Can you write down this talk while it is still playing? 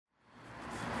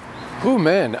Oh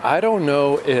man, I don't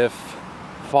know if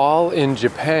fall in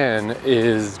Japan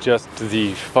is just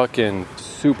the fucking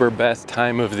super best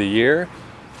time of the year,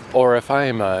 or if I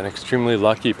am an extremely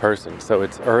lucky person. So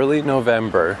it's early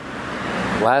November.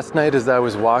 Last night as I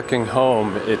was walking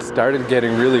home, it started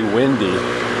getting really windy.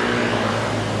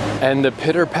 And the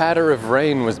pitter-patter of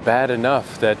rain was bad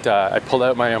enough that I pulled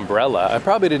out my umbrella. I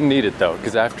probably didn't need it though,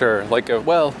 because after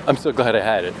I'm so glad I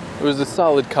had it. It was a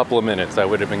solid couple of minutes, I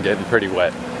would have been getting pretty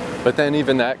wet. But then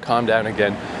even that calmed down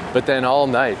again. But then all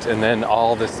night and then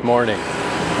all this morning,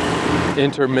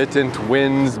 intermittent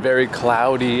winds, very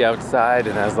cloudy outside.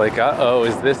 And I was like, uh-oh,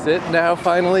 is this it now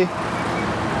finally?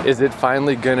 Is it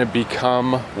finally gonna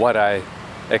become what I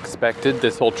expected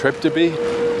this whole trip to be?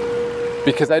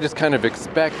 Because I just kind of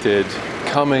expected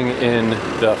coming in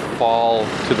the fall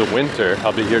to the winter,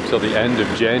 I'll be here till the end of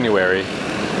January.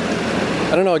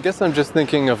 I don't know, I guess I'm just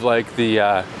thinking of like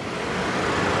the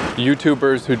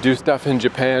YouTubers who do stuff in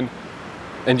Japan,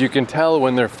 and you can tell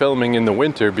when they're filming in the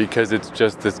winter because it's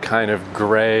just this kind of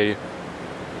gray,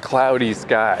 cloudy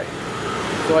sky.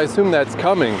 So I assume that's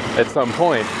coming at some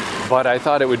point, but I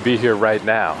thought it would be here right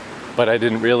now. But I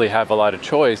didn't really have a lot of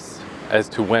choice as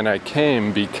to when I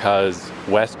came because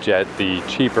WestJet, the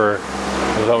cheaper,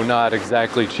 though not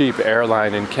exactly cheap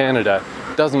airline in Canada,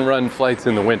 doesn't run flights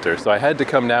in the winter. So I had to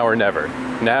come now or never.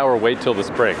 Now or wait till the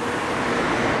spring.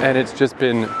 And it's just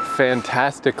been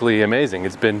fantastically amazing.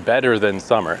 It's been better than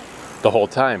summer the whole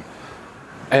time.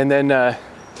 And then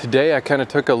today I kind of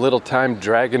took a little time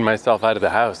dragging myself out of the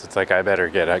house. It's like I better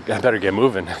get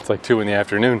moving. It's like 2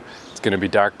 p.m. It's going to be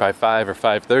dark by 5 or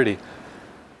 5:30.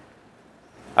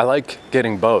 I like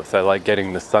getting both. I like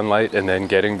getting the sunlight and then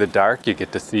getting the dark. You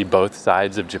get to see both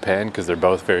sides of Japan because they're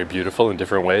both very beautiful in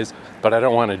different ways. But I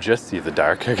don't want to just see the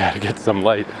dark. I got to get some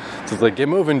light. So it's like, get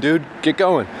moving, dude. Get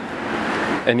going.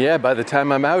 And yeah, by the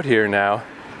time I'm out here now,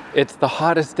 it's the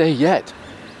hottest day yet.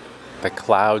 The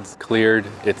clouds cleared.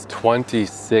 It's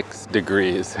 26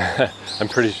 degrees. I'm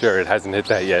pretty sure it hasn't hit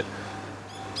that yet.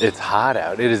 It's hot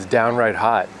out. It is downright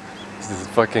hot. This is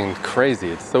fucking crazy.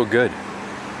 It's so good.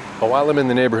 But while I'm in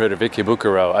the neighborhood of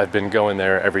Ikebukuro, I've been going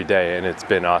there every day and it's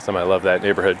been awesome. I love that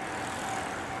neighborhood.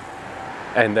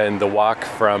 And then the walk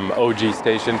from Oji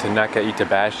Station to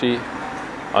Nakaitabashi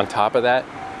on top of that.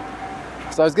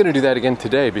 So I was going to do that again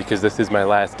today because this is my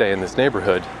last day in this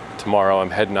neighborhood. Tomorrow I'm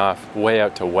heading off way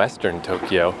out to western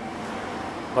Tokyo.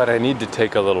 But I need to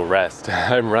take a little rest.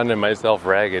 I'm running myself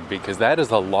ragged because that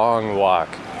is a long walk.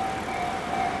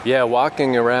 Yeah,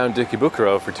 walking around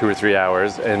Ikebukuro for 2 or 3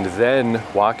 hours and then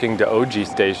walking to Oji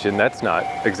Station, that's not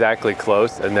exactly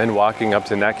close. And then walking up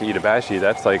to Nakaitabashi,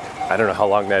 that's like, I don't know how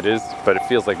long that is, but it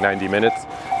feels like 90 minutes.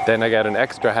 Then I got an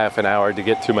extra half an hour to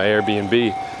get to my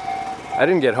Airbnb. I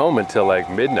didn't get home until like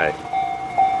midnight.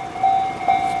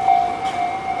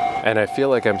 And I feel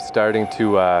like I'm starting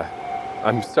to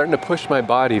push my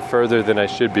body further than I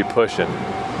should be pushing.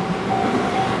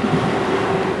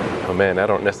 Oh man, I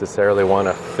don't necessarily want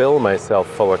to fill myself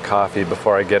full of coffee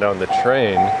before I get on the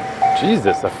train.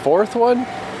 Jesus, a fourth one?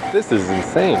 This is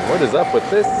insane. What is up with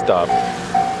this stuff?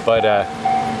 But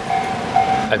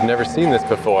I've never seen this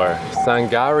before.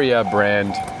 Sangaria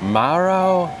brand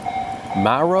Maro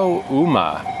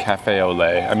Uma Cafe au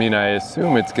lait. I mean, I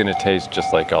assume it's going to taste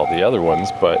just like all the other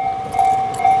ones, but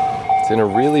it's in a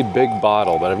really big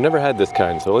bottle. But I've never had this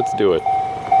kind, so let's do it.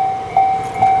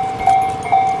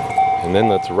 And then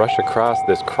let's rush across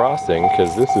this crossing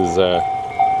because this is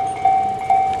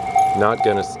not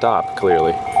going to stop,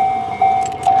 clearly.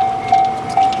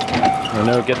 Oh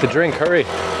no, get the drink, hurry.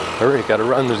 Hurry, gotta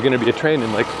run. There's going to be a train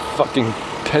in like fucking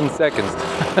 10 seconds.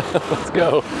 Let's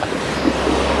go.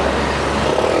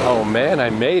 Oh man, I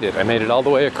made it. I made it all the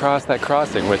way across that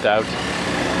crossing without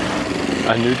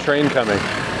a new train coming.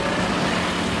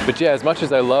 But yeah, as much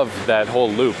as I love that whole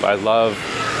loop, I love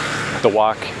the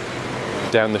walk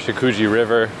down the Shikuji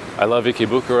River. I love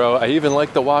Ikebukuro. I even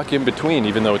like the walk in between,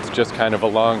 even though it's just kind of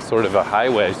along sort of a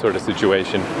highway sort of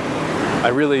situation. I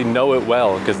really know it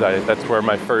well because that's where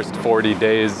my first 40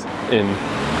 days in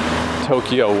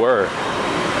Tokyo were.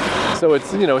 So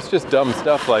it's, it's just dumb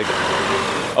stuff like,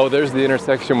 oh, there's the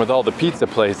intersection with all the pizza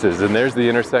places, and there's the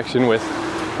intersection with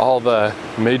all the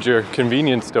major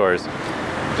convenience stores.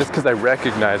 Just because I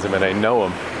recognize them and I know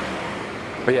them.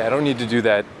 But yeah, I don't need to do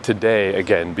that today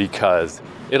again because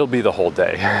it'll be the whole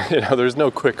day. There's no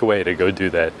quick way to go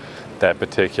do that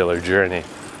particular journey.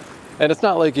 And it's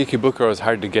not like Ikebukuro is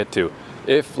hard to get to.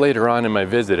 If later on in my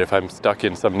visit, if I'm stuck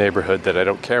in some neighborhood that I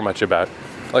don't care much about,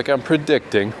 like I'm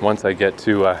predicting once I get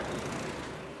to,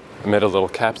 I'm at a little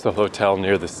capsule hotel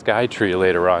near the Sky Tree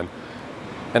later on,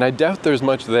 and I doubt there's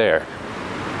much there.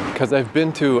 because I've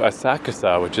been to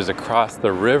Asakusa, which is across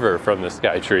the river from the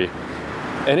Skytree,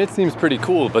 and it seems pretty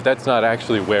cool, but that's not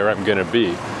actually where I'm going to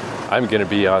be. I'm going to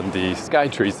be on the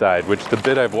Skytree side, which the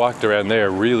bit I've walked around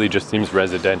there really just seems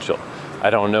residential.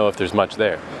 I don't know if there's much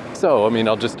there. So,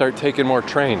 I'll just start taking more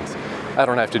trains. I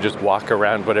don't have to just walk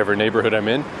around whatever neighborhood I'm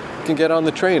in. I can get on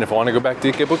the train. If I want to go back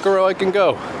to Ikebukuro, I can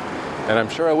go. And I'm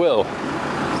sure I will.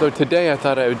 So today I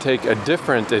thought I would take a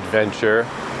different adventure,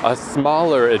 a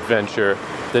smaller adventure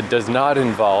that does not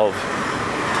involve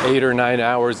 8 or 9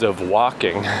 hours of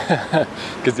walking.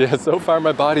 Because so far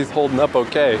my body's holding up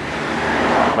okay.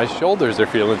 My shoulders are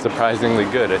feeling surprisingly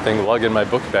good. I think lugging my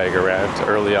book bag around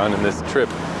early on in this trip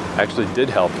actually did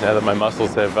help. Now that my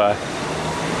muscles have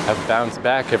bounced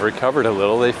back, have recovered a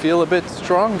little, they feel a bit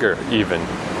stronger even.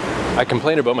 I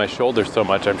complain about my shoulders so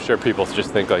much, I'm sure people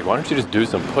just think like, why don't you just do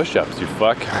some push-ups, you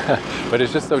fuck? But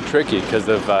it's just so tricky because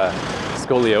of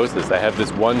scoliosis. I have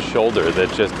this one shoulder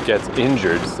that just gets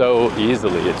injured so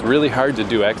easily. It's really hard to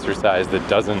do exercise that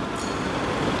doesn't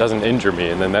injure me,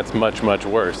 and then that's much, much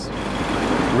worse.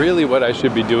 Really what I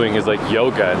should be doing is like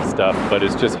yoga and stuff, but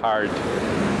it's just hard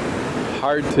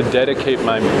to dedicate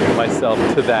myself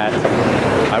to that.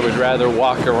 I would rather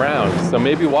walk around. So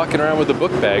maybe walking around with a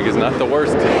book bag is not the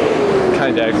worst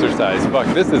kind of exercise. Fuck,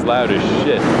 this is loud as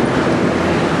shit.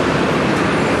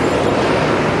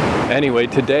 Anyway,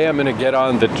 today I'm gonna get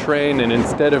on the train, and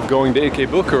instead of going to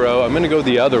Ikebukuro, I'm gonna go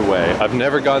the other way. I've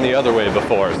never gone the other way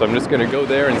before, so I'm just gonna go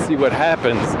there and see what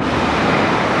happens.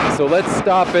 So let's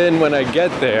stop in when I get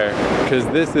there, because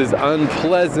this is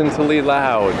unpleasantly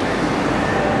loud.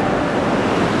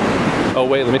 Oh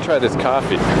wait, let me try this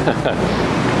coffee.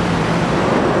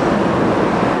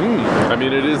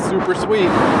 It is super sweet.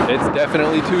 It's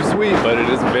definitely too sweet, but it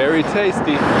is very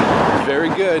tasty. It's very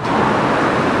good.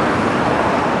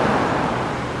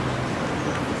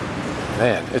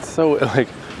 Man, it's so,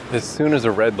 as soon as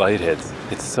a red light hits,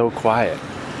 it's so quiet.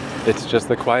 It's just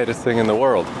the quietest thing in the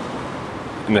world.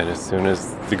 And then as soon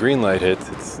as the green light hits,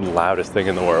 it's the loudest thing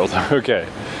in the world. Okay.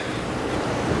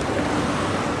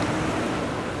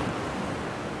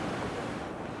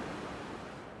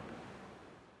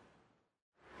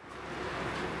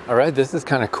 All right, this is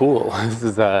kind of cool. This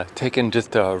is taking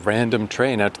just a random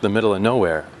train out to the middle of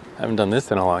nowhere. I haven't done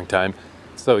this in a long time.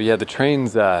 So yeah, the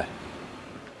train's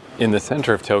in the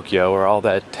center of Tokyo, where all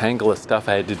that tangle of stuff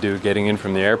I had to do getting in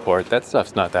from the airport, that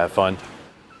stuff's not that fun.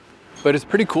 But it's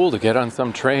pretty cool to get on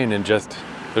some train and just,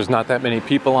 there's not that many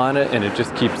people on it, and it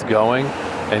just keeps going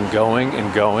and going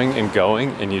and going and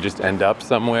going, and you just end up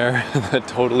somewhere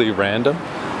totally random.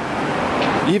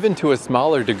 Even to a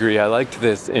smaller degree, I liked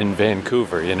this in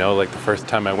Vancouver, like the first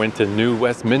time I went to New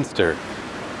Westminster,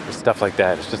 stuff like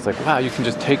that. It's just like, wow, you can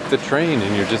just take the train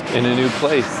and you're just in a new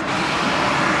place,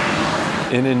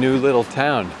 in a new little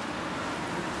town.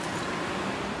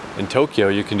 In Tokyo,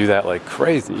 you can do that like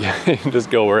crazy. You can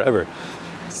just go wherever.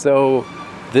 So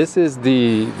this is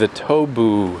the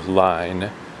Tobu line,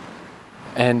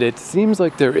 and it seems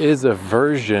like there is a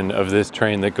version of this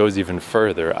train that goes even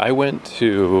further. I went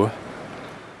to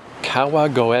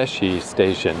Kawagoeshi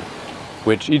Station,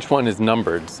 which each one is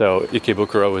numbered. So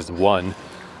Ikebukuro is 1.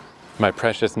 My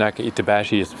precious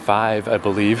Naka-Itabashi is 5, I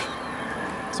believe.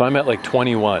 So I'm at like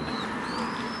 21.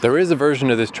 There is a version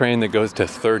of this train that goes to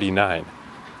 39.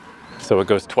 So it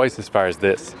goes twice as far as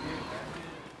this.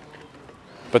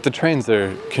 But the trains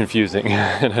are confusing,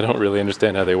 and I don't really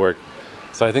understand how they work.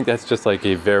 So I think that's just like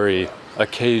a very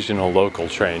occasional local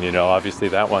train. Obviously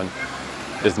that one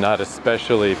is not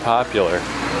especially popular.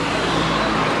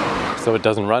 So it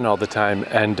doesn't run all the time,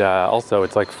 and also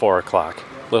it's like 4 o'clock,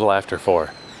 a little after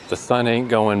 4. The sun ain't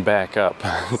going back up,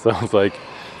 so it's like,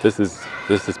 this is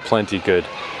plenty good.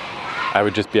 I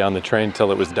would just be on the train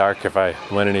till it was dark if I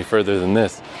went any further than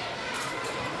this.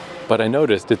 But I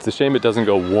noticed it's a shame it doesn't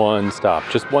go one stop,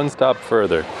 just one stop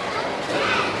further.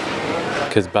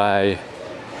 Because by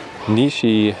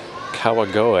Nishi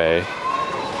Kawagoe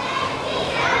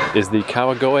is the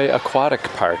Kawagoe Aquatic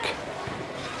Park.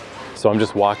 So I'm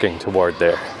just walking toward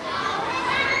there.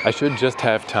 I should just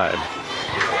have time.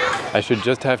 I should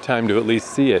just have time to at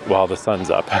least see it while the sun's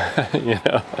up,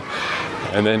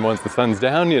 And then once the sun's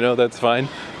down, that's fine.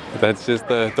 That's just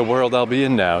the world I'll be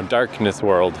in now, darkness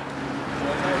world.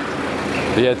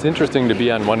 But yeah, it's interesting to be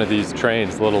on one of these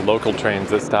trains, little local trains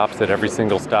that stops at every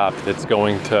single stop that's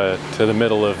going to the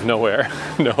middle of nowhere.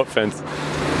 No offense,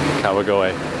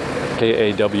 Kawagoe,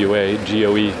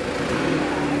 Kawagoe.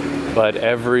 But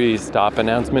every stop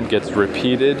announcement gets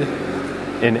repeated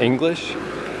in English,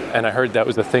 and I heard that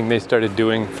was a thing they started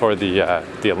doing for the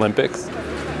Olympics.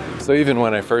 So even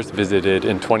when I first visited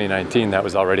in 2019, that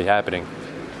was already happening.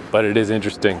 But it is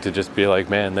interesting to just be like,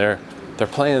 man, they're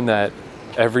playing that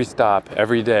every stop,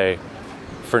 every day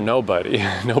for nobody.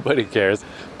 Nobody cares.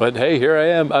 But hey, here I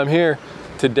am. I'm here.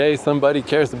 Today somebody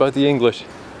cares about the English.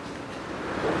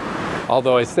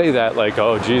 Although I say that like,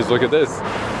 oh geez, look at this.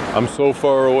 I'm so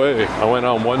far away. I went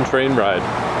on one train ride.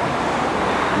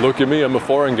 Look at me, I'm a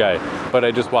foreign guy. But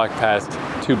I just walked past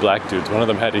two black dudes. One of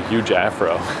them had a huge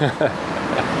afro.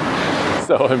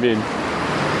 So, I mean,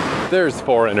 there's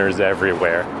foreigners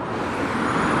everywhere.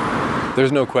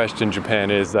 There's no question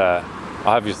Japan is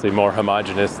obviously more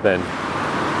homogenous than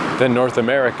North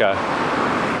America.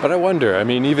 But I wonder, I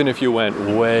mean, even if you went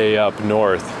way up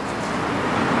north,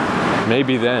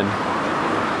 maybe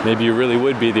you really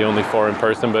would be the only foreign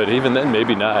person, but even then,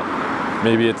 maybe not.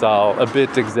 Maybe it's all a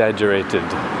bit exaggerated.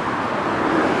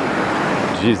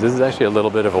 Geez, this is actually a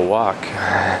little bit of a walk.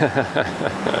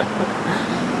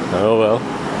 Oh well.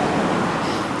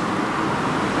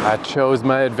 I chose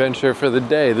my adventure for the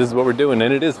day. This is what we're doing,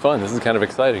 and it is fun. This is kind of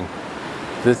exciting.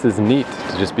 This is neat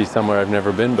to just be somewhere I've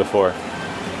never been before.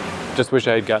 Just wish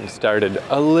I had gotten started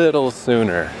a little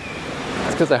sooner.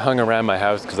 It's because I hung around my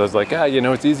house because I was like,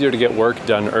 it's easier to get work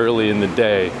done early in the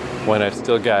day when I've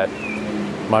still got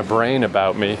my brain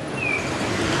about me.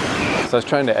 So I was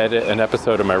trying to edit an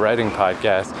episode of my writing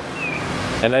podcast,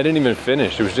 and I didn't even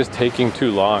finish. It was just taking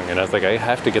too long, and I was like, I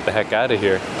have to get the heck out of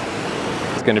here.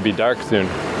 It's going to be dark soon.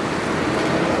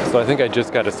 So I think I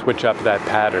just got to switch up that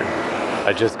pattern.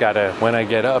 I just got to, when I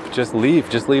get up, just leave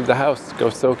the house, go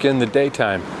soak in the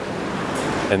daytime,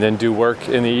 and then do work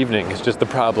in the evening. It's just the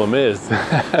problem is,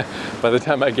 by the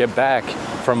time I get back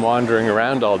from wandering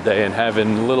around all day and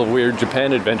having little weird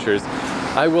Japan adventures,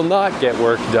 I will not get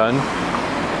work done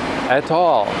at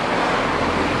all.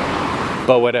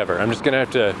 But whatever, I'm just gonna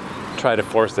have to try to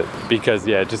force it because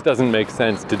it just doesn't make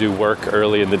sense to do work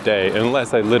early in the day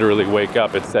unless I literally wake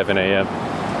up at 7 a.m.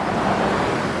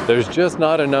 There's just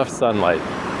not enough sunlight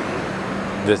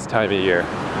this time of year.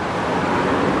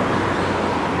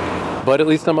 But at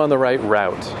least I'm on the right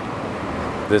route.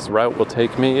 This route will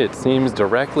take me, it seems,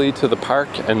 directly to the park,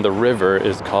 and the river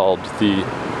is called the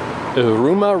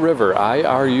Iruma River,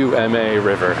 I-R-U-M-A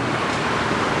River.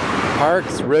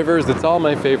 Parks, rivers, it's all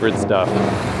my favorite stuff.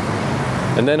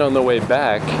 And then on the way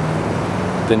back,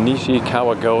 the Nishi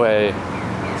Kawagoe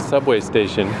subway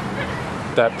station,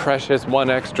 that precious one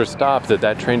extra stop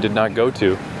that train did not go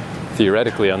to,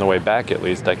 theoretically on the way back at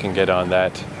least, I can get on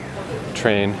that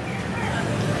train.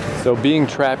 So being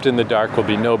trapped in the dark will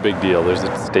be no big deal. There's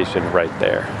a station right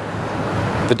there.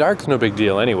 The dark's no big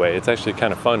deal anyway. It's actually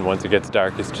kind of fun once it gets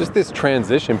dark. It's just this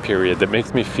transition period that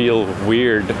makes me feel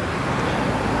weird.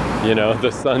 The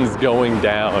sun's going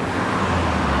down.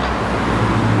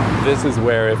 This is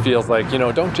where it feels like,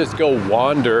 don't just go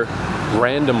wander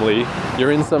randomly.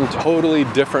 You're in some totally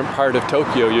different part of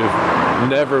Tokyo you've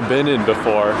never been in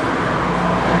before.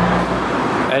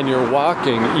 And you're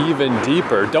walking even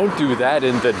deeper. Don't do that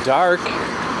in the dark.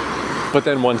 But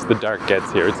then once the dark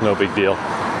gets here, it's no big deal.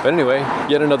 But anyway,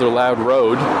 yet another loud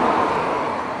road.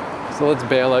 So let's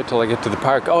bail out till I get to the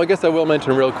park. Oh, I guess I will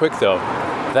mention real quick though,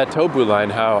 that Tobu line,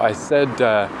 how I said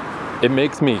it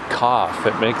makes me cough.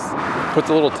 Puts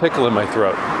a little tickle in my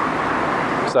throat.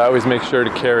 So I always make sure to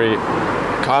carry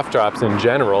cough drops in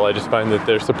general. I just find that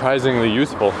they're surprisingly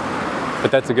useful.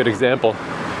 But that's a good example.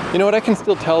 You know what, I can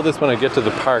still tell this when I get to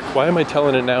the park. Why am I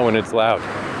telling it now when it's loud?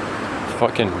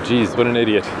 Fucking geez, what an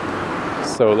idiot.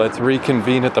 So let's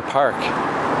reconvene at the park,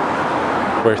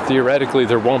 where theoretically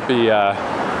there won't be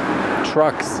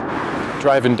trucks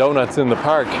driving donuts in the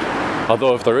park.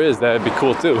 Although if there is, that'd be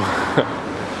cool too.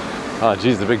 Oh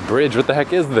geez, the big bridge, what the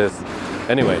heck is this?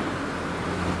 Anyway,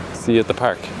 see you at the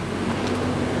park.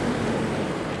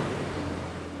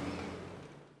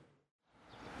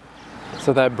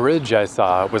 So that bridge I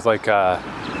saw was like a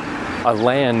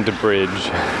land bridge.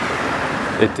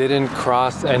 It didn't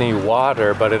cross any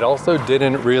water, but it also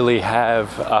didn't really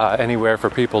have anywhere for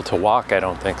people to walk, I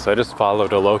don't think. So I just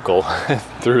followed a local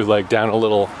through down a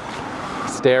little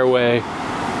stairway.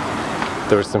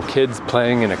 There were some kids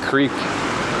playing in a creek,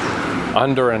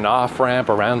 under an off-ramp,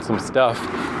 around some stuff.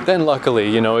 Then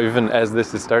luckily, even as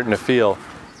this is starting to feel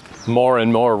more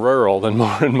and more rural and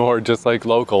more just like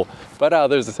local. But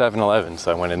there's a 7-Eleven,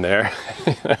 so I went in there.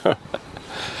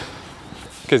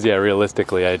 Because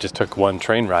realistically, I just took one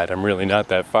train ride. I'm really not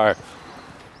that far.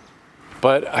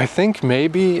 But I think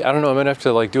maybe, I don't know, I'm going to have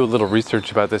to do a little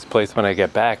research about this place when I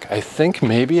get back. I think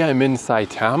maybe I'm in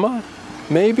Saitama?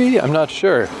 Maybe? I'm not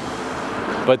sure.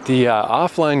 But the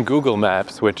offline Google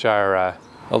Maps, which are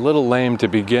a little lame to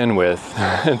begin with,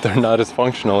 they're not as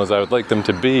functional as I would like them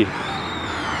to be.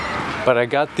 But I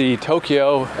got the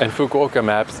Tokyo and Fukuoka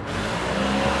maps,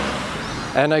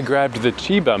 And I grabbed the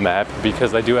Chiba map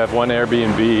because I do have one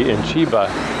Airbnb in Chiba.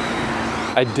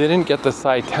 I didn't get the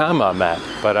Saitama map,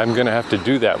 but I'm gonna have to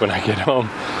do that when I get home.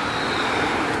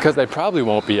 Because I probably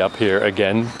won't be up here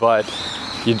again, but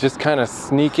you just kind of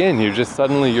sneak in.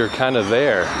 You're kind of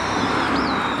there.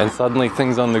 And suddenly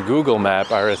things on the Google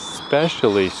map are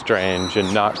especially strange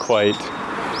and not quite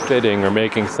fitting or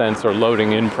making sense or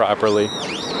loading in properly.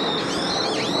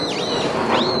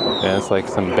 And it's like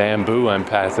some bamboo I'm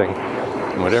passing.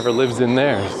 And whatever lives in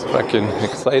there is fucking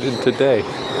excited today.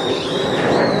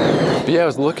 But yeah, I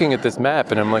was looking at this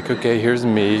map and I'm like, okay, here's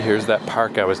me. Here's that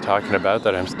park I was talking about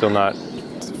that I'm still not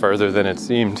further than it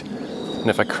seemed. And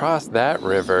if I cross that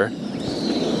river,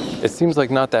 it seems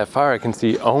like not that far. I can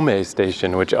see Ome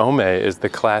Station, which Ome is the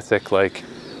classic, like,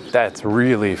 that's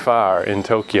really far in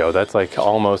Tokyo. That's like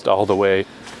almost all the way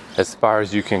as far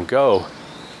as you can go.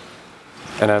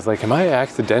 And I was like, am I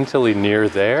accidentally near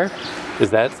there?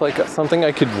 Is that like something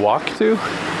I could walk to?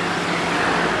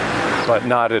 But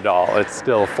not at all. It's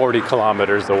still 40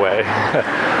 kilometers away.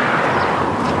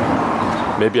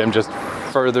 Maybe I'm just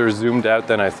further zoomed out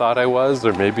than I thought I was,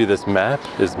 or maybe this map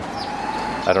is,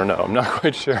 I don't know, I'm not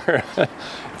quite sure.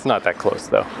 It's not that close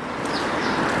though.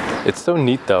 It's so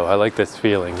neat though, I like this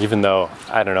feeling, even though,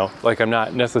 I don't know, like I'm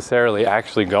not necessarily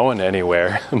actually going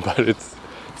anywhere, but it's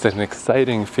an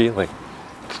exciting feeling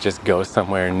to just go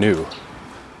somewhere new.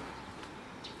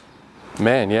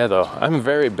 Man, yeah though, I'm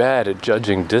very bad at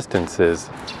judging distances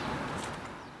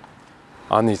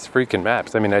on these freaking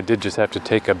maps. I mean, I did just have to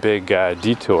take a big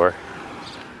detour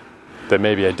that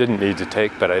maybe I didn't need to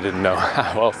take, but I didn't know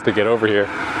how else to get over here.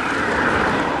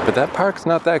 But that park's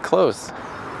not that close.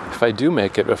 If I do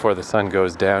make it before the sun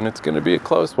goes down, it's going to be a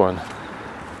close one.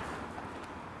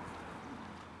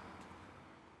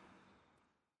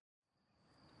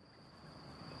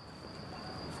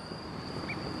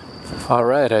 All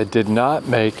right, I did not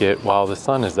make it while the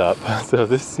sun is up, so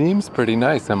this seems pretty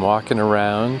nice. I'm walking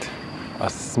around a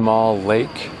small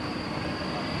lake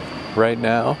right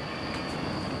now.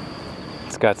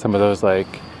 It's got some of those like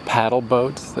paddle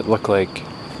boats that look like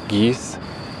geese.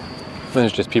 And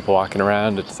there's just people walking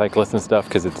around, it's cyclists and stuff,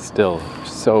 because it's still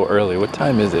so early. What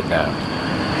time is it now?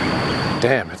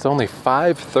 Damn, it's only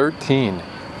 5:13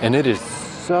 and it is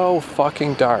so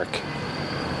fucking dark.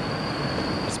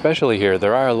 Especially here,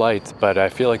 there are lights, but I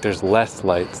feel like there's less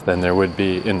lights than there would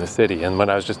be in the city. And when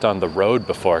I was just on the road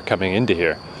before coming into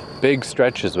here, big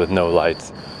stretches with no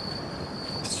lights.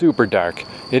 Super dark.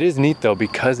 It is neat though,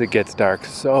 because it gets dark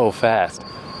so fast.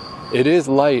 It is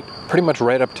light pretty much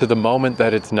right up to the moment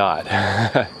that it's not.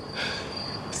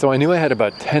 So I knew I had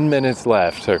about 10 minutes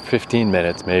left, or 15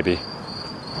 minutes maybe.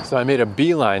 So I made a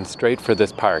beeline straight for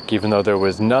this park, even though there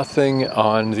was nothing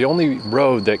on the only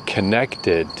road that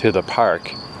connected to the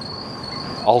park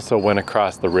also went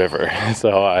across the river.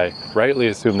 So I rightly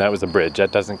assumed that was a bridge.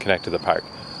 That doesn't connect to the park.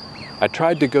 I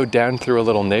tried to go down through a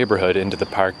little neighborhood into the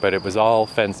park, but it was all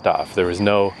fenced off. There was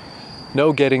no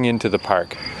getting into the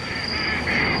park.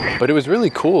 But it was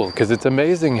really cool, because it's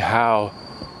amazing how,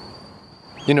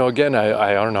 you know, again,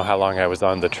 I don't know how long I was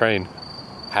on the train.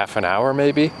 Half an hour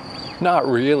maybe? Not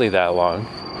really that long.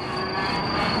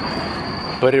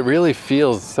 But it really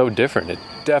feels so different. It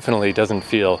definitely doesn't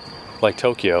feel like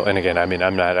Tokyo. And again, I mean,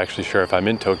 I'm not actually sure if I'm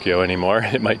in Tokyo anymore.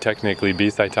 It might technically be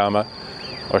Saitama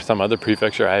or some other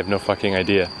prefecture. I have no fucking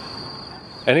idea.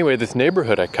 Anyway, this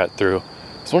neighborhood I cut through,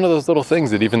 it's one of those little things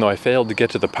that even though I failed to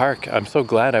get to the park, I'm so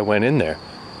glad I went in there,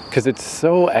 because it's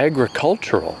so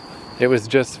agricultural. It was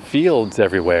just fields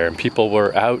everywhere, and people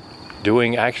were out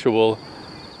doing actual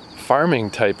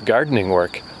farming type gardening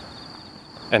work.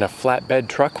 And a flatbed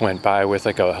truck went by with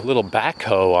like a little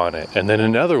backhoe on it, and then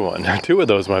another one. 2 of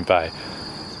those went by.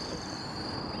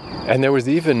 And there was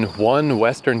even one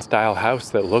Western style house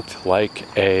that looked like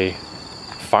a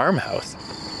farmhouse.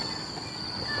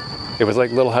 It was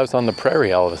like Little House on the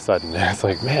Prairie all of a sudden. It's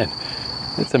like, man,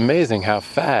 it's amazing how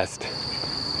fast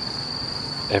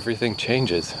everything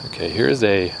changes. Okay, here's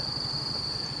a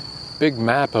big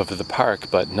map of the park,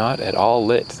 but not at all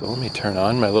lit. So let me turn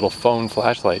on my little phone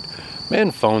flashlight. Man,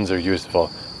 phones are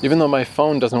useful. Even though my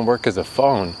phone doesn't work as a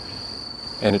phone,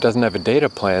 and it doesn't have a data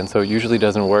plan, so it usually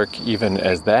doesn't work even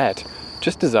as that.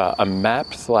 Just as a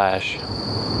map /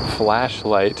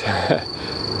 flashlight.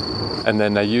 And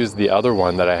then I use the other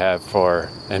one that I have for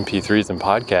MP3s and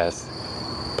podcasts.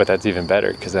 But that's even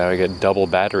better, because now I get double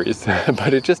batteries.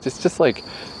 But it's just like,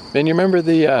 man, you remember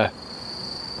the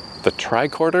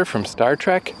tricorder from Star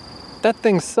Trek? That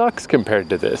thing sucks compared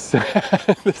to this.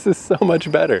 This is so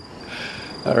much better.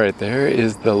 All right, there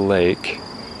is the lake.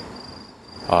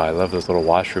 Oh, I love those little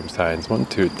washroom signs. 1,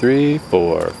 2, 3,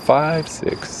 4, 5,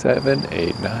 6, 7,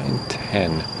 8, 9,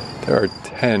 10. There are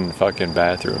 10 fucking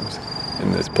bathrooms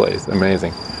in this place.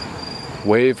 Amazing.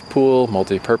 Wave pool,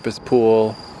 multi-purpose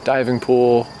pool, diving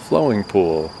pool, flowing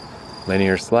pool,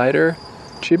 linear slider,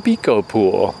 Chibico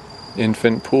pool,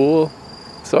 infant pool.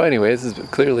 So anyways, this is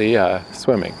clearly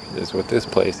swimming is what this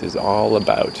place is all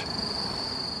about.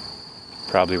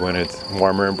 Probably when it's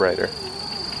warmer and brighter.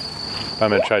 I'm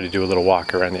going to try to do a little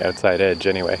walk around the outside edge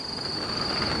anyway.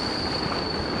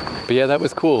 But yeah, that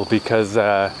was cool because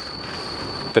the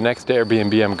next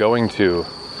Airbnb I'm going to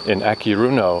in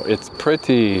Akiruno,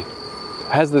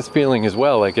 has this feeling as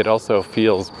well. Like it also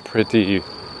feels pretty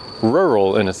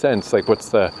rural in a sense. Like I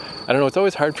don't know, it's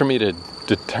always hard for me to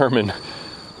determine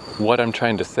what I'm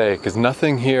trying to say because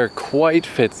nothing here quite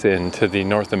fits into the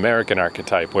North American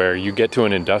archetype where you get to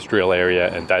an industrial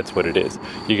area and that's what it is.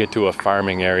 You get to a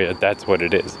farming area, that's what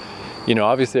it is. You know,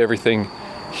 obviously everything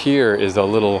here is a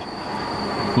little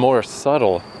more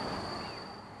subtle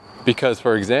because,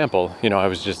 for example, you know, I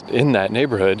was just in that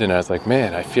neighborhood and I was like,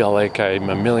 man, I feel like I'm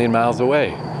a million miles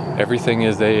away. Everything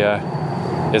is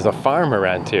a farm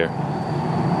around here.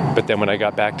 But then when I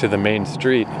got back to the main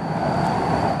street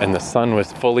and the sun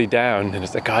was fully down and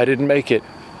it's like, oh, I didn't make it.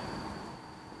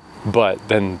 But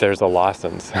then there's a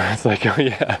Lawson's. It's like, oh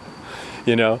yeah,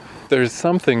 you know, there's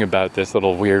something about this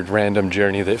little weird random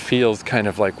journey that feels kind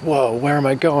of like, whoa, where am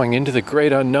I going? Into the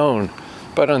great unknown.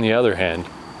 But on the other hand,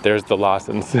 there's the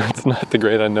Lawson's. It's not the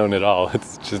great unknown at all.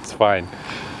 It's fine.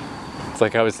 It's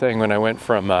like I was saying when I went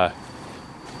from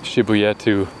Shibuya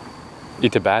to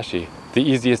Itabashi, the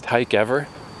easiest hike ever.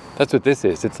 That's what this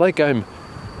is. It's like it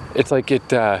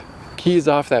keys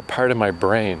off that part of my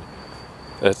brain.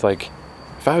 It's like,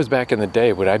 if I was back in the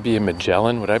day, would I be a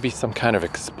Magellan? Would I be some kind of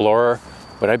explorer?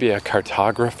 Would I be a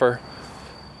cartographer?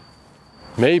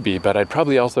 Maybe, but I'd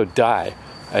probably also die.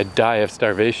 I'd die of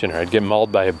starvation or I'd get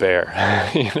mauled by a bear.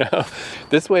 You know,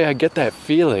 this way I get that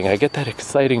feeling. I get that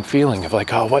exciting feeling of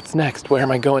like, oh, what's next? Where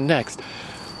am I going next?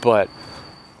 But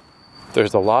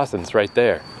there's a Lawson's right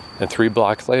there. And 3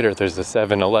 blocks later, there's a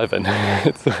 7-Eleven.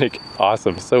 It's like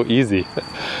awesome, so easy.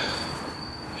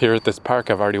 Here at this park,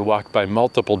 I've already walked by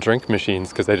multiple drink machines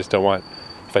because I just don't want,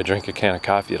 if I drink a can of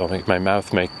coffee, it'll make my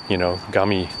mouth make, you know,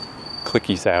 gummy,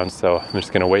 clicky sounds. So I'm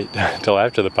just going to wait until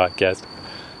after the podcast.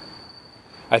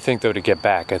 I think, though, to get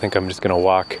back, I think I'm just going to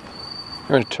walk. I'm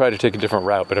going to try to take a different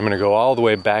route, but I'm going to go all the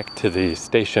way back to the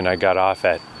station I got off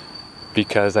at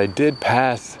because I did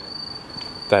pass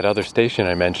that other station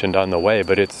I mentioned on the way,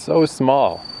 but it's so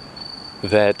small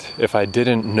that if I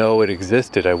didn't know it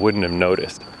existed, I wouldn't have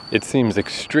noticed. It seems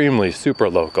extremely super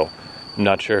local. I'm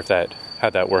not sure how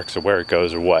that works or where it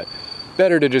goes or what.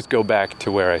 Better to just go back to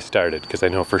where I started because I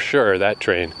know for sure that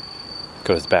train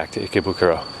goes back to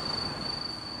Ikebukuro.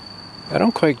 I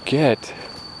don't quite get,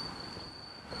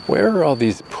 where are all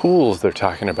these pools they're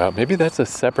talking about? Maybe that's a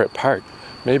separate part.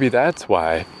 Maybe that's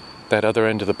why that other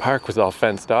end of the park was all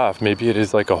fenced off. Maybe it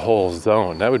is like a whole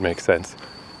zone. That would make sense.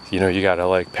 You know, you gotta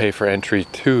like pay for entry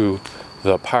to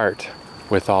the part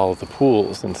with all the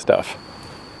pools and stuff.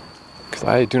 Because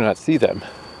I do not see them.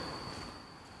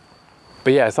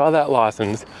 But yeah, I saw that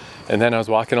Lawson's and then I was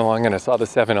walking along and I saw the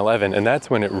 7-Eleven and that's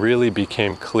when it really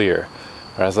became clear.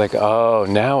 I was like, oh,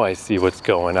 now I see what's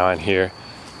going on here.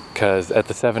 Because at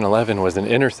the 7-Eleven was an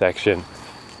intersection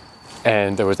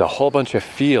and there was a whole bunch of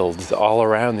fields all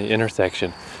around the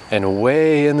intersection. And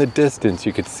way in the distance,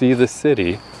 you could see the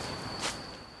city,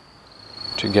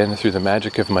 which again, through the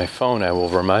magic of my phone, I will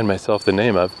remind myself the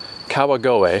name of,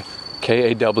 Kawagoe,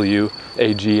 Kawagoe.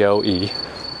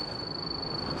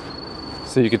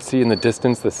 So you could see in the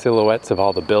distance the silhouettes of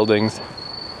all the buildings.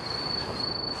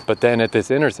 But then at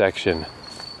this intersection,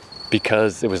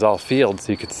 because it was all fields,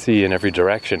 you could see in every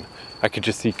direction, I could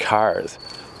just see cars.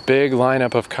 Big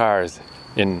lineup of cars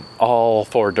in all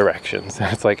 4 directions.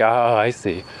 It's like, oh, I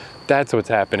see. That's what's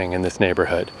happening in this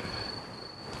neighborhood.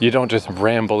 You don't just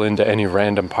ramble into any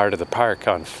random part of the park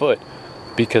on foot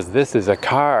because this is a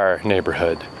car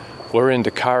neighborhood. We're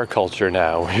into car culture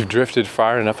now. We've drifted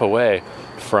far enough away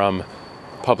from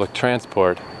public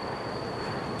transport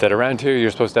that around here you're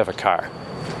supposed to have a car.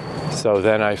 So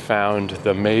then I found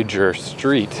the major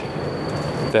street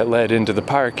that led into the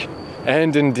park,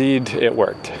 and indeed it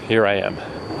worked. Here I am.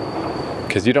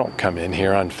 Because you don't come in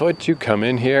here on foot, you come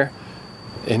in here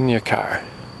in your car.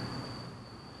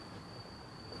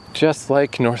 Just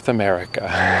like North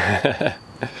America.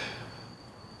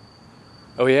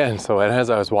 Oh yeah, and so as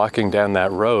I was walking down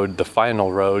that road, the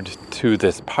final road to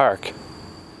this park,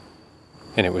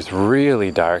 and it was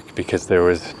really dark because there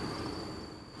was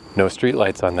no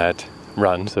streetlights on that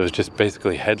run, so it was just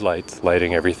basically headlights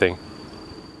lighting everything.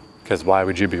 Because why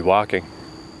would you be walking?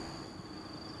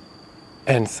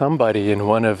 And somebody in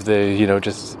one of the,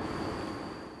 just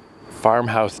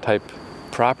farmhouse type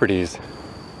properties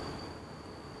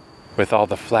with all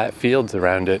the flat fields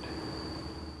around it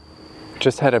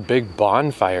just had a big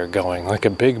bonfire going, like a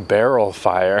big barrel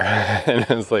fire. And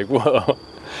I was like, whoa,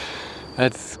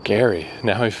 that's scary.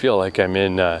 Now I feel like I'm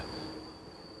in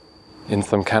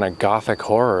some kind of gothic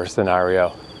horror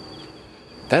scenario.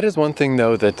 That is one thing,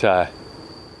 though, that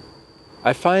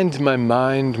I find my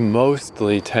mind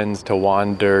mostly tends to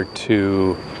wander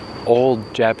to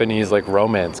old Japanese, like,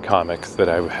 romance comics that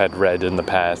I had read in the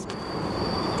past.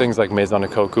 Things like Maison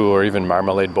Ikkoku or even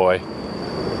Marmalade Boy.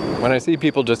 When I see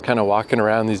people just kind of walking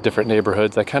around these different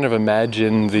neighborhoods, I kind of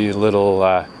imagine the little,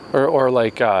 or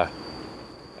like at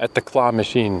the claw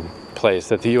machine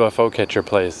place, at the UFO catcher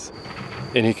place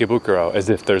in Ikebukuro, as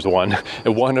if there's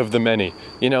one of the many.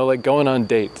 Like going on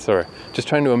dates or just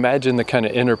trying to imagine the kind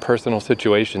of interpersonal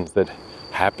situations that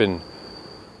happen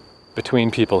between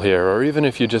people here. Or even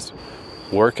if you just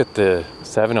work at the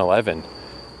 7-Eleven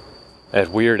at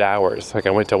weird hours. Like I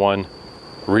went to one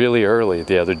really early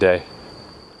the other day,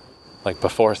 like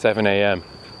before 7 a.m.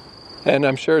 And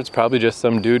I'm sure it's probably just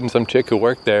some dude and some chick who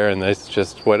work there and it's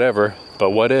just whatever. But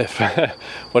what if?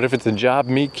 What if it's a job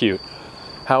meet cute?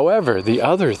 However, the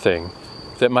other thing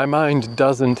that my mind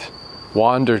doesn't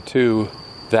wander to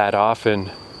that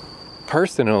often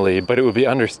personally, but it would be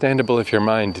understandable if your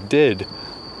mind did,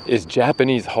 is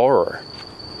Japanese horror.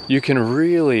 You can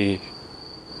really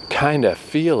kind of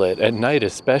feel it at night,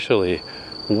 especially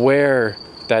where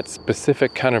that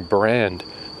specific kind of brand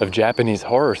of Japanese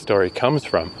horror story comes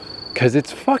from, because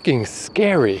it's fucking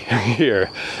scary here,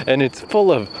 and it's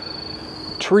full of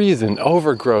trees and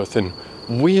overgrowth and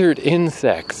weird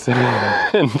insects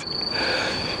and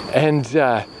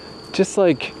just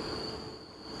like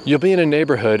you'll be in a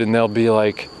neighborhood and they'll be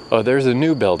like, oh, there's a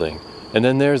new building, and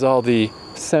then there's all the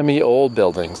semi-old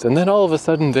buildings, and then all of a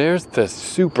sudden there's this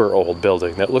super old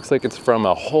building that looks like it's from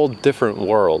a whole different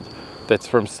world, that's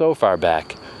from so far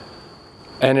back.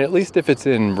 And at least if it's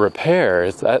in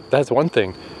repair, that's one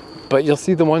thing. But you'll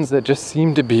see the ones that just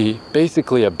seem to be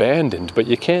basically abandoned, but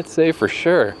you can't say for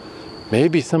sure.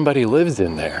 Maybe somebody lives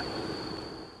in there.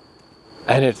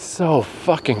 And it's so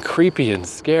fucking creepy and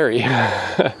scary.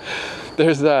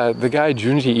 There's the guy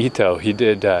Junji Ito. He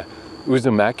did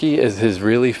Uzumaki is his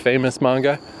really famous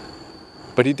manga.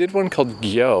 But he did one called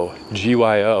Gyo,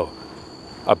 Gyo,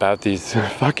 about these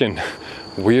fucking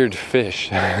weird fish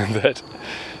that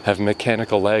have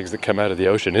mechanical legs that come out of the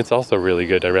ocean. It's also really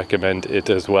good. I recommend it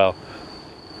as well.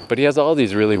 But he has all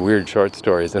these really weird short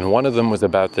stories, and one of them was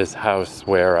about this house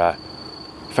where,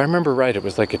 if I remember right, it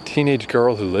was like a teenage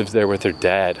girl who lives there with her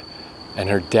dad, and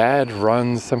her dad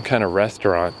runs some kind of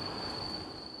restaurant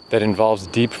that involves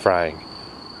deep frying.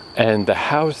 And the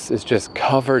house is just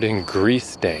covered in grease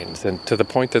stains, and to the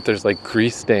point that there's like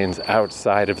grease stains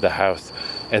outside of the house.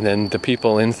 And then the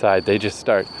people inside, they just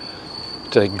start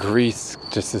to grease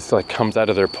just like comes out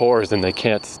of their pores, and they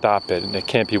can't stop it, and it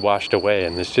can't be washed away,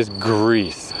 and it's just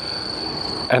grease.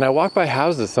 And I walk by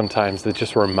houses sometimes that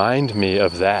just remind me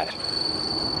of that.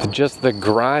 Just the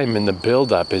grime and the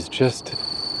buildup is just,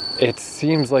 it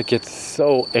seems like it's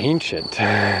so ancient,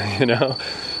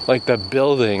 Like the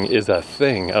building is a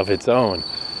thing of its own.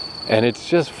 And it's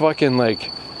just fucking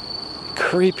like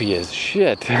creepy as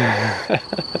shit.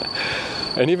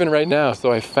 And even right now,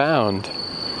 so I found,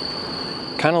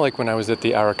 kind of like when I was at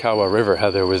the Arakawa River, how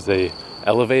there was a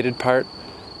elevated part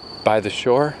by the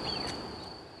shore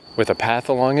with a path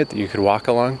along it that you could walk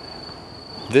along.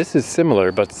 This is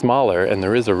similar but smaller, and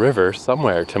there is a river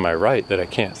somewhere to my right that I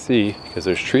can't see because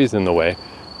there's trees in the way.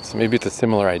 So maybe it's a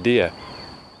similar idea.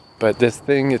 But this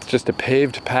thing, it's just a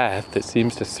paved path that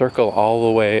seems to circle all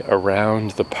the way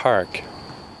around the park.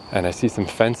 And I see some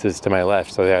fences to my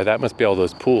left. So yeah, that must be all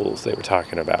those pools they were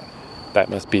talking about. That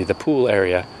must be the pool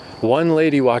area. One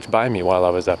lady walked by me while I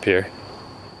was up here.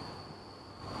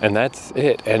 And that's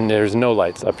it. And there's no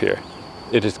lights up here.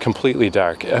 It is completely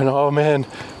dark. And oh man,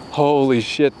 holy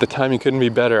shit, the timing couldn't be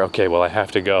better. Okay, well I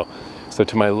have to go. So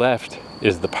to my left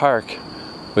is the park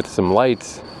with some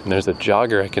lights. And there's a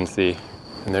jogger I can see.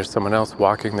 And there's someone else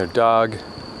walking their dog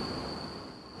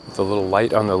with a little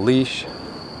light on the leash.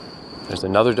 There's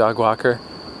another dog walker.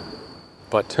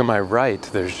 But to my right,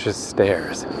 there's just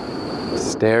stairs.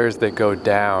 Stairs that go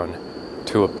down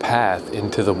to a path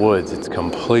into the woods. It's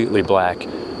completely black.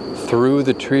 Through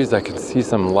the trees, I can see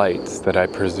some lights that I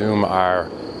presume are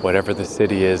whatever the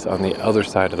city is on the other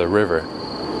side of the river.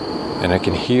 And I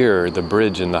can hear the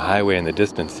bridge and the highway in the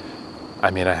distance. I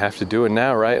mean, I have to do it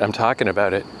now, right? I'm talking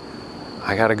about it.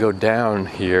 I gotta go down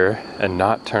here and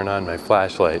not turn on my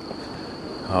flashlight.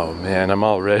 Oh man, I'm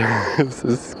already, this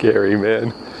is scary,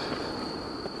 man.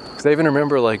 Because I even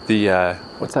remember like the,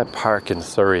 what's that park in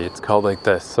Surrey? It's called like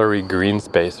the Surrey Green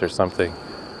Space or something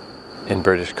in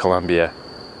British Columbia.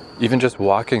 Even just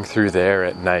walking through there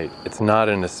at night, it's not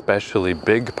an especially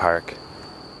big park.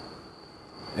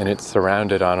 And it's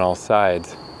surrounded on all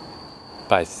sides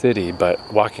by city,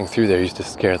 but walking through there used to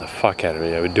scare the fuck out of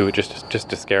me. I would do it just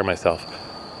to scare myself.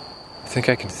 I think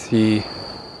I can see,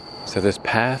 so this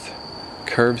path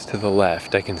curves to the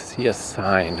left. I can see a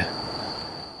sign.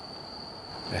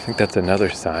 I think that's another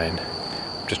sign.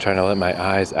 I'm just trying to let my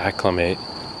eyes acclimate.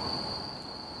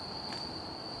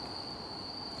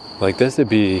 Like this would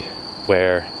be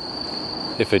where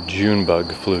if a June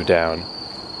bug flew down,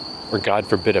 or God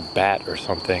forbid a bat or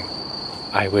something,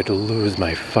 I would lose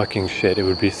my fucking shit. It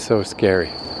would be so scary.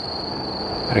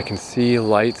 But I can see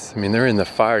lights. I mean, they're in the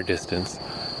far distance.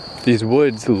 These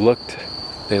woods looked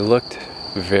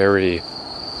very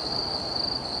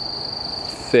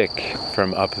thick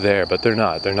from up there, but they're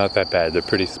not that bad. They're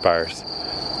pretty sparse.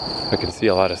 I can see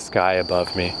a lot of sky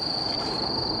above me.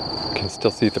 I can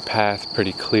still see the path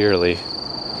pretty clearly.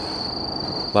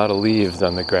 A lot of leaves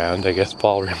on the ground. I guess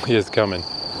fall really is coming.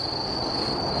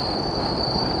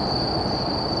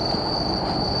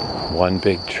 One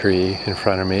big tree in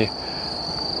front of me.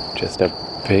 Just a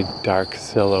big dark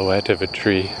silhouette of a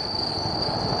tree.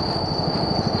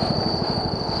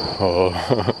 Oh,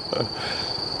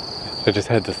 I just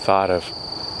had the thought of,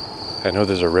 I know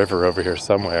there's a river over here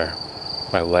somewhere.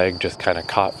 My leg just kind of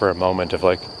caught for a moment of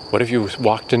like, what if you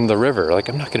walked in the river? Like,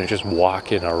 I'm not going to just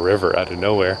walk in a river out of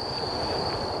nowhere.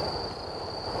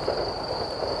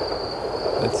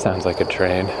 That sounds like a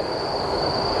train.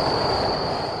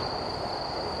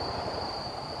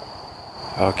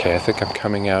 Okay, I think I'm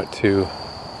coming out to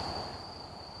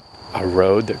a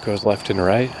road that goes left and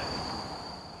right.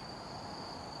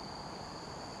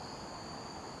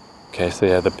 Okay, so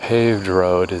yeah, the paved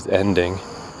road is ending.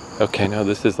 Okay, now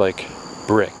this is like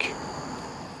brick.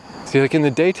 See, like in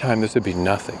the daytime, this would be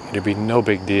nothing. It'd be no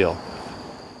big deal.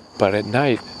 But at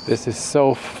night, this is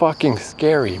so fucking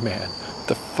scary, man.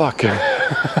 The fuck?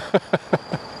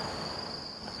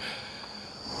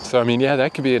 So, I mean, yeah,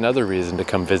 that could be another reason to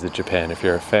come visit Japan if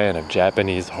you're a fan of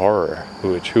Japanese horror,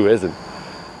 which who isn't?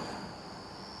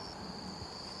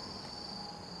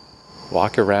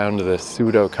 Walk around the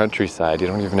pseudo countryside. You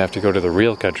don't even have to go to the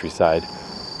real countryside.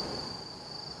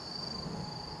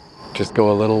 Just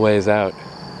go a little ways out.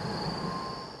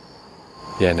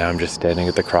 Yeah, now I'm just standing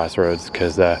at the crossroads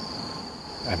because I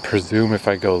presume if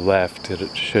I go left,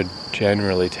 it should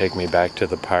generally take me back to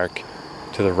the park.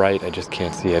 To the right, I just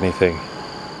can't see anything.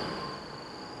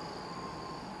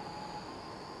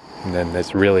 And then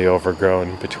it's really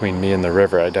overgrown between me and the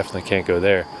river. I definitely can't go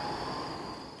there.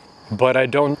 But I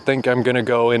don't think I'm going to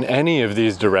go in any of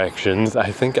these directions.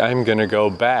 I think I'm going to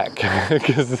go back.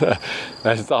 Because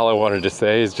that's all I wanted to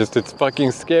say is just it's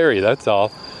fucking scary. That's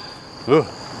all. Ugh.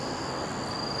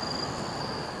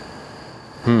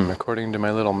 According to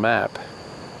my little map,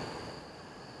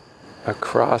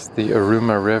 across the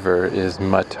Aruma River is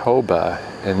Matoba,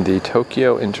 and the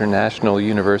Tokyo International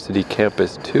University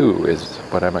Campus 2 is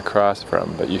what I'm across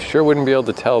from, but you sure wouldn't be able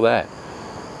to tell that.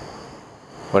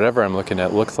 Whatever I'm looking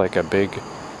at looks like a big,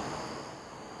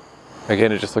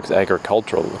 again, it just looks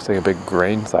agricultural. It looks like a big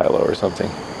grain silo or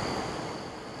something.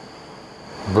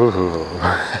 Boo.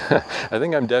 I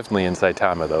think I'm definitely in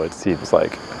Saitama though, it seems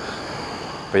like.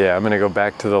 But yeah, I'm going to go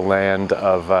back to the land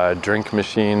of drink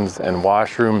machines and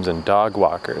washrooms and dog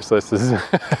walkers. This is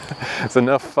it's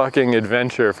enough fucking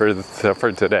adventure for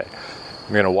today.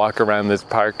 I'm going to walk around this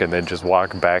park and then just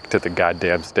walk back to the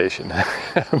goddamn station.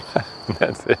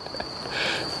 That's it.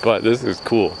 But this is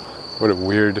cool. What a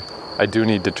weird... I do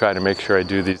need to try to make sure I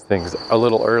do these things a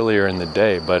little earlier in the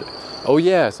day. But, oh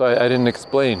yeah, so I didn't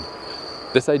explain.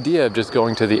 This idea of just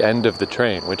going to the end of the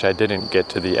train, which I didn't get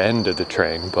to the end of the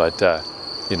train, but...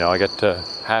 I got to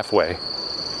halfway,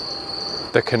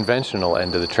 the conventional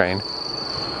end of the train.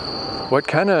 What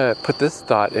kind of put this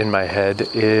thought in my head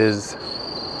is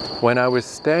when I was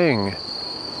staying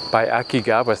by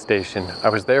Akigawa Station, I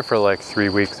was there for like 3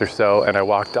 weeks or so, and I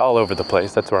walked all over the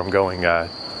place. That's where I'm going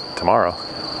tomorrow.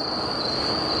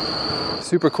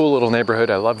 Super cool little neighborhood.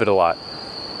 I love it a lot.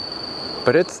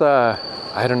 But it's, I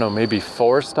don't know, maybe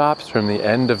 4 stops from the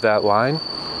end of that line.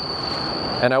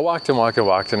 And I walked and walked and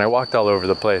walked, and I walked all over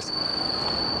the place.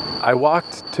 I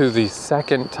walked to the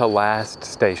second to last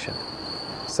station.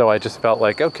 So I just felt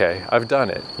like, okay, I've done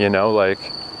it.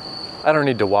 I don't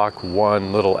need to walk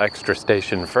one little extra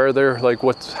station further. Like,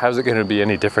 how's it going to be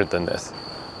any different than this?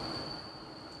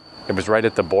 It was right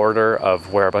at the border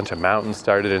of where a bunch of mountains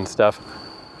started and stuff.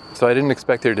 So I didn't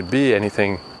expect there to be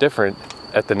anything different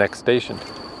at the next station.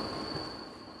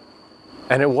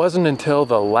 And it wasn't until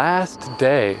the last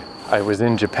day I was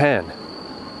in Japan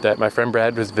that my friend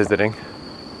Brad was visiting,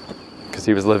 because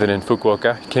he was living in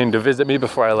Fukuoka. He came to visit me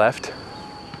before I left.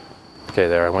 Okay,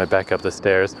 there, I went back up the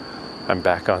stairs. I'm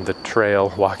back on the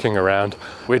trail, walking around,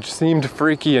 which seemed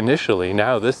freaky initially.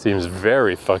 Now this seems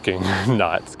very fucking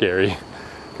not scary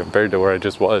compared to where I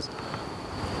just was.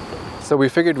 So we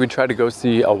figured we'd try to go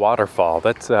see a waterfall.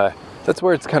 That's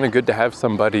where it's kind of good to have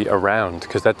somebody around,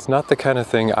 because that's not the kind of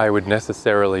thing I would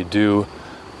necessarily do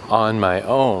on my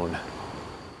own.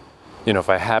 You know, if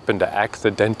I happen to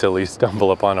accidentally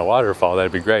stumble upon a waterfall,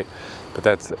 that'd be great. But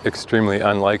that's extremely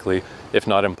unlikely, if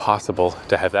not impossible,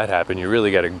 to have that happen. You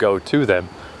really got to go to them.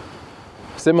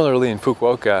 Similarly, in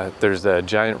Fukuoka, there's a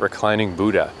giant reclining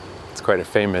Buddha. It's quite a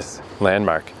famous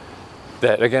landmark.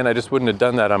 That, again, I just wouldn't have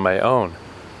done that on my own.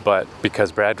 But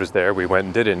because Brad was there, we went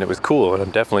and did it, and it was cool, and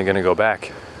I'm definitely going to go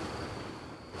back.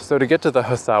 So to get to the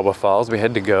Hasawa Falls, we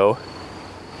had to go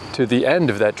to the end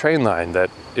of that train line that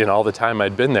in all the time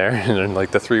I'd been there, and in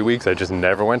like the 3 weeks, I just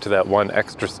never went to that one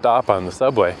extra stop on the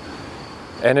subway.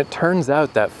 And it turns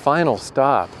out that final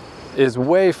stop is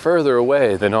way further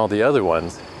away than all the other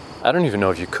ones. I don't even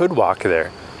know if you could walk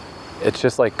there. It's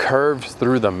just like curved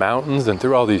through the mountains and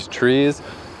through all these trees.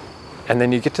 And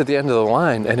then you get to the end of the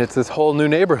line and it's this whole new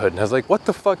neighborhood. And I was like, what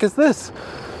the fuck is this?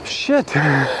 Shit.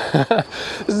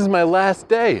 This is my last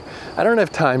day. I don't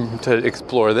have time to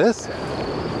explore this.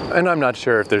 And I'm not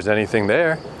sure if there's anything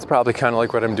there. It's probably kind of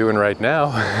like what I'm doing right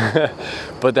now.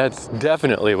 But that's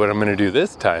definitely what I'm going to do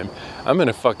this time. I'm going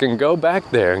to fucking go back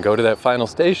there and go to that final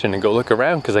station and go look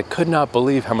around, because I could not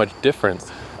believe how much difference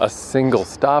a single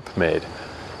stop made.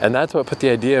 And that's what put the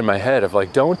idea in my head of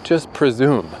like, don't just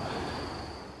presume.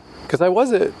 Because I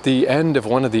was at the end of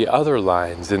one of the other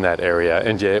lines in that area,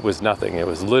 and yeah, it was nothing. It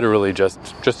was literally just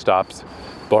stops,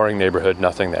 boring neighborhood,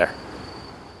 nothing there.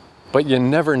 But you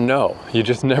never know. You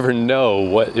just never know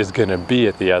what is going to be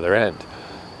at the other end.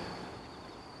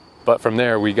 But from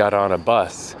there, we got on a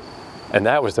bus, and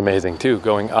that was amazing too,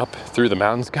 going up through the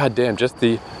mountains. God damn, just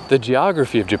the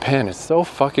geography of Japan is so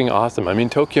fucking awesome. I mean,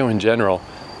 Tokyo in general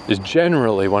is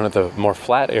generally one of the more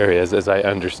flat areas, as I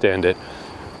understand it.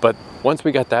 But once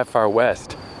we got that far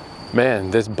west,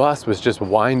 man, this bus was just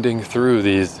winding through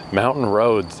these mountain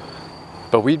roads.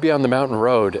 But we'd be on the mountain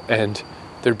road, and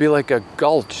there'd be like a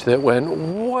gulch that went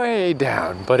way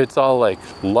down, but it's all like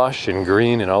lush and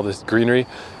green and all this greenery.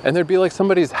 And there'd be like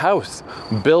somebody's house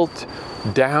built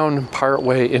down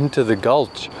partway into the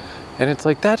gulch. And it's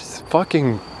like, that's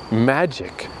fucking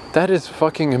magic. That is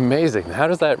fucking amazing. How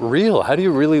does that real? How do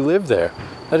you really live there?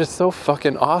 That is so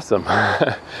fucking awesome.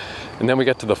 And then we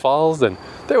got to the falls and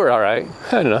they were all right.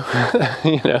 I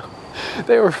don't know.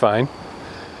 They were fine.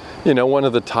 One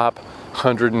of the top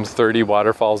 130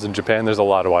 waterfalls in Japan. There's a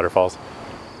lot of waterfalls.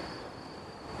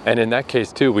 And in that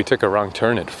case too, we took a wrong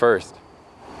turn at first.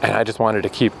 And I just wanted to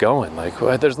keep going. Like,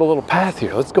 well, there's a little path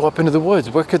here. Let's go up into the woods.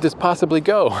 Where could this possibly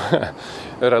go?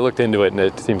 But I looked into it and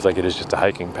it seems like it is just a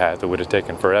hiking path. It would have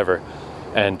taken forever.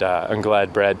 And I'm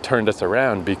glad Brad turned us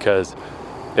around, because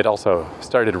it also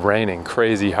started raining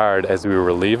crazy hard as we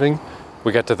were leaving.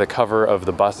 We got to the cover of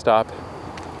the bus stop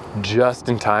just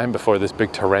in time before this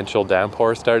big torrential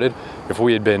downpour started. If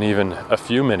we had been even a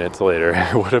few minutes later,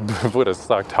 it would have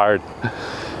sucked hard.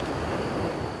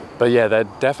 But yeah,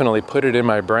 that definitely put it in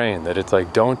my brain that it's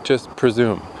like, don't just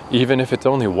presume. Even if it's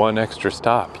only one extra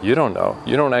stop, you don't know.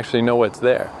 You don't actually know what's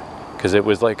there, because it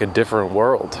was like a different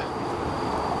world.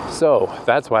 So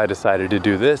that's why I decided to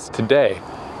do this today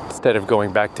instead of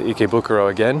going back to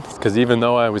Ikebukuro again, because even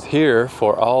though I was here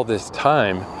for all this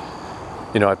time,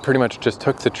 I pretty much just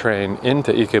took the train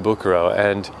into Ikebukuro,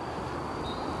 and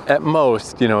at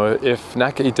most, if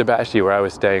Naka-Itabashi, where I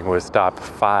was staying, was stop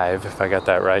 5, if I got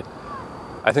that right,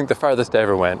 I think the farthest I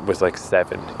ever went was like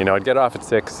 7. I'd get off at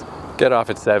 6, get off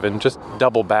at 7, just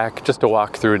double back, just to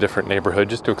walk through a different neighborhood,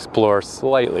 just to explore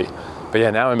slightly. But yeah,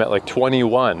 now I'm at like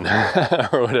 21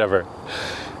 or whatever.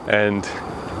 And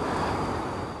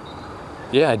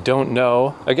yeah, I don't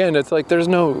know. Again, it's like there's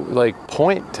no like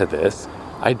point to this.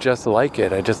 I just like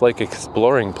it. I just like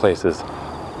exploring places.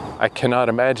 I cannot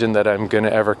imagine that I'm going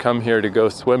to ever come here to go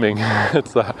swimming.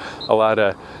 It's a lot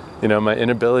of, my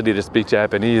inability to speak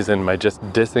Japanese and my just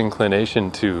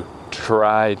disinclination to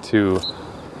try to,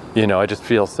 I just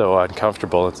feel so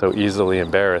uncomfortable and so easily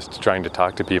embarrassed trying to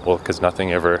talk to people because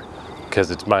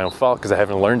it's my own fault because I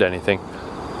haven't learned anything.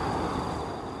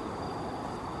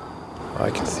 I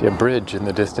can see a bridge in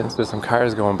the distance. There's some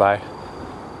cars going by.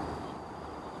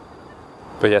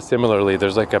 But yeah, similarly,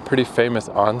 there's like a pretty famous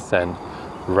onsen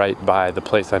right by the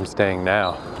place I'm staying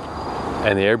now.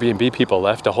 And the Airbnb people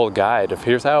left a whole guide of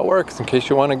here's how it works in case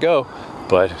you want to go.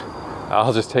 But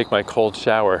I'll just take my cold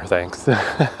shower, thanks.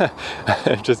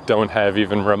 I just don't have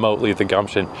even remotely the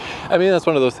gumption. I mean, that's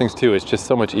one of those things too. It's just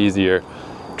so much easier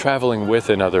traveling with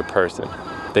another person.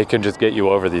 They can just get you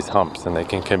over these humps and they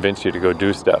can convince you to go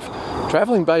do stuff.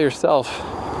 Traveling by yourself,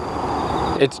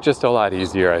 it's just a lot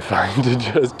easier, I find, to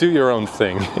just do your own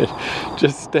thing.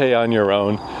 Just stay on your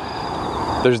own.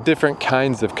 There's different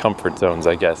kinds of comfort zones,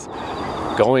 I guess.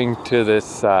 Going to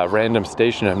this random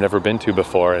station I've never been to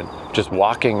before and just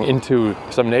walking into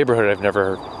some neighborhood I've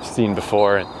never seen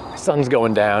before, and the sun's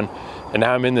going down, and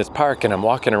now I'm in this park and I'm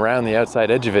walking around the outside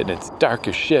edge of it and it's dark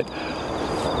as shit.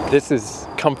 This is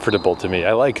comfortable to me.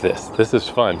 I like this. This is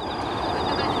fun.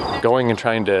 Going and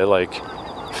trying to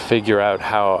figure out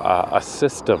how a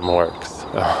system works,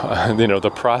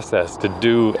 the process to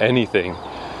do anything.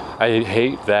 I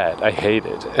hate that. I hate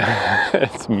it.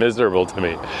 It's miserable to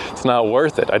me. It's not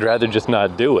worth it. I'd rather just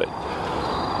not do it.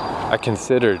 I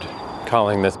considered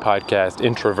calling this podcast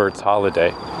Introvert's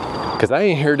Holiday, because I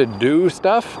ain't here to do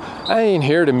stuff. I ain't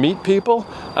here to meet people.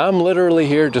 I'm literally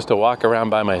here just to walk around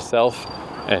by myself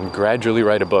and gradually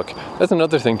write a book. That's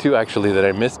another thing too, actually, that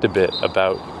I missed a bit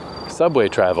about subway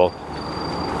travel,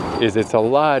 is it's a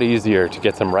lot easier to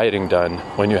get some writing done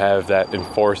when you have that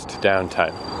enforced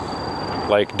downtime,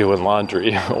 like doing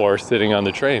laundry or sitting on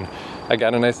the train. I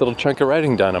got a nice little chunk of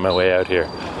writing done on my way out here.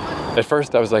 At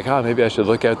first I was like, maybe I should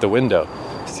look out the window,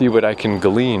 see what I can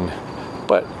glean.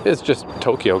 But it's just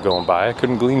Tokyo going by. I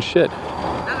couldn't glean shit.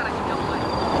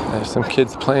 There's some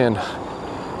kids playing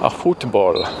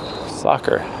football,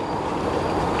 soccer.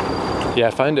 Yeah,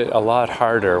 I find it a lot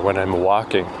harder when I'm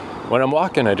walking. When I'm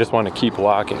walking, I just want to keep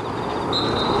walking.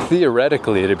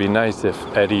 Theoretically, it'd be nice if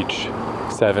at each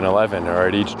 7-Eleven or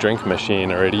at each drink machine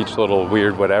or at each little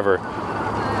weird whatever,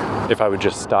 if I would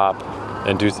just stop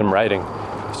and do some writing.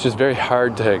 It's just very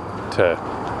hard to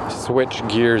switch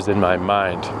gears in my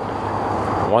mind.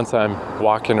 Once I'm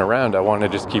walking around, I want to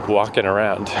just keep walking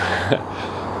around,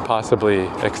 possibly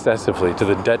excessively to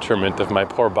the detriment of my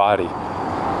poor body.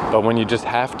 But when you just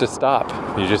have to stop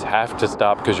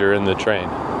because you're in the train,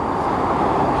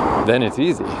 then it's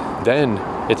easy. Then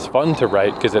it's fun to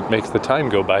write because it makes the time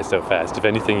go by so fast. If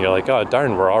anything, you're like, oh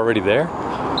darn, we're already there?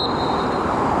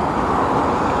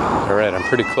 All right, I'm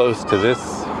pretty close to this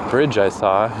bridge I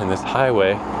saw in this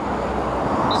highway.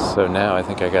 So now I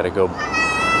think I gotta go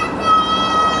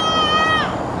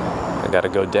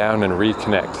down and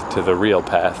reconnect to the real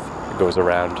path that goes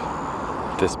around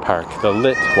this park, the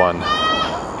lit one.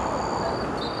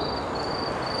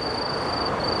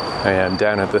 I am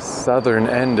down at the southern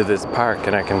end of this park,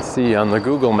 and I can see on the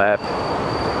Google map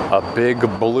a big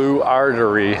blue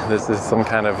artery. This is some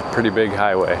kind of pretty big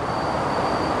highway.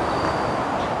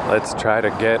 Let's try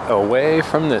to get away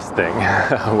from this thing,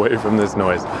 away from this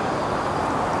noise.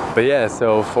 But yeah,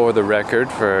 so for the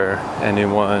record, for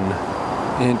anyone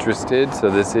interested, so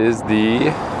this is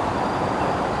the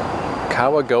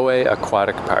Kawagoe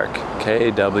Aquatic Park,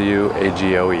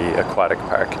 Kawagoe Aquatic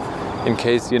Park. In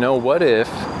case,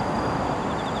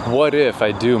 what if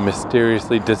I do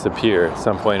mysteriously disappear at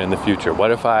some point in the future?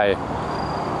 What if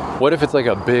it's like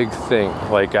a big thing?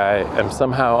 Like I'm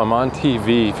on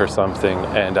TV for something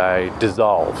and I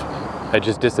dissolve. I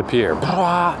just disappear.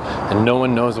 And no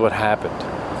one knows what happened.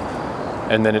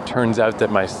 And then it turns out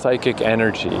that my psychic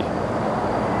energy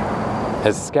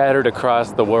has scattered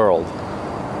across the world.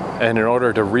 And in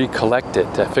order to recollect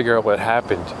it, to figure out what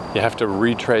happened, you have to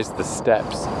retrace the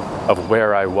steps of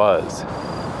where I was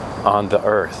on the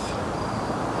earth.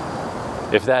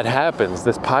 If that happens,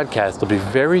 this podcast will be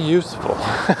very useful.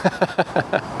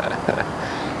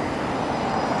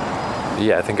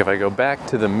 Yeah, I think if I go back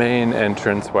to the main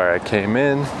entrance where I came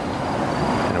in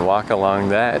and walk along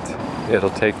that,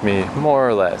 it'll take me more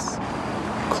or less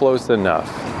close enough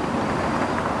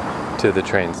to the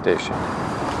train station.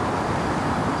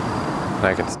 And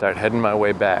I can start heading my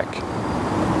way back.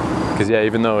 Because yeah,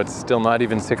 even though it's still not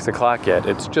even 6 o'clock yet,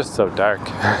 it's just so dark.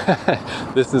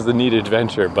 This is a neat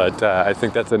adventure, but I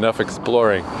think that's enough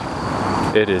exploring.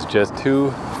 It is just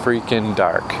too freaking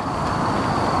dark.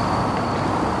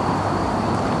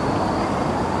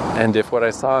 And if what I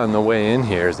saw on the way in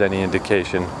here is any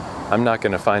indication, I'm not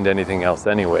going to find anything else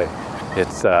anyway.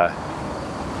 It's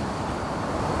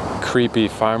creepy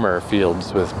farmer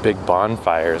fields with big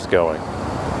bonfires going.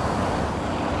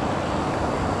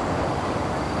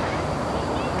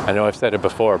 I know I've said it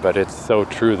before, but it's so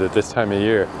true that this time of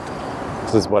year,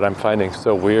 this is what I'm finding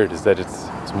so weird, is that it's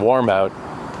warm out,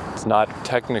 it's not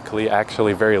technically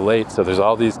actually very late, so there's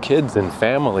all these kids and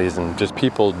families and just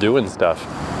people doing stuff.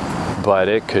 But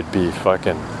it could be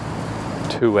fucking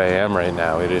 2 a.m. right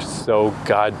now. It is so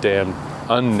goddamn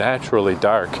unnaturally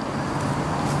dark.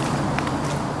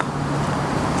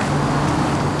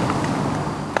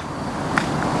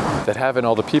 That having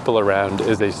all the people around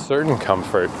is a certain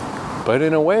comfort, but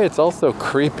in a way it's also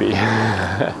creepy.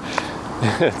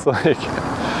 It's like,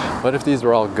 what if these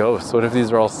are all ghosts? What if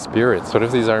these are all spirits? What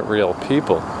if these aren't real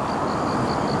people?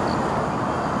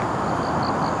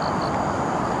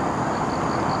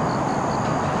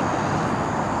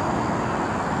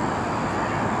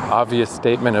 Obvious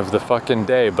statement of the fucking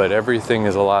day, but everything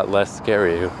is a lot less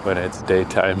scary when it's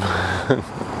daytime.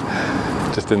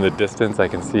 Just in the distance, I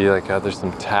can see like how there's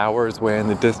some towers way in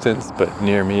the distance, but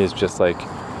near me is just like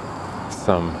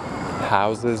some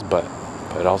houses, but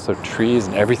also trees,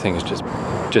 and everything is just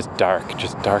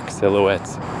dark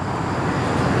silhouettes.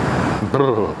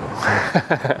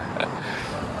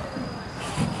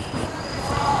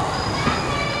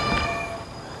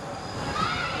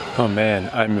 Oh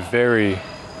man, I'm very,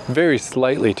 very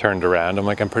slightly turned around.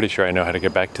 I'm pretty sure I know how to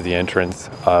get back to the entrance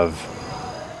of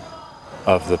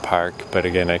the park, but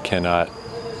again, I cannot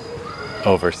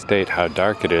overstate how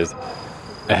dark it is.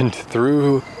 And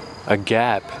through a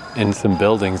gap in some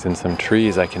buildings and some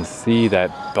trees, I can see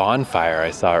that bonfire I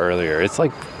saw earlier. It's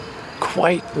like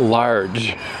quite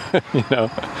large, you know.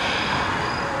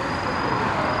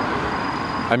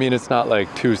 I mean, it's not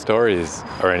like 2 stories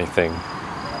or anything,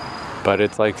 but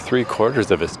it's like 3/4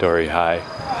 of a story high,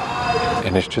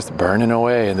 and it's just burning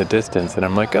away in the distance. And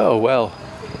I'm like, oh well,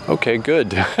 okay,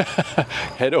 good.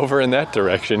 Head over in that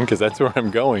direction, because that's where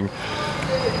I'm going.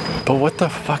 But what the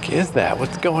fuck is that?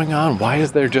 What's going on? Why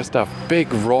is there just a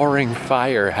big roaring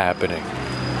fire happening?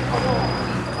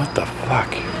 What the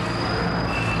fuck?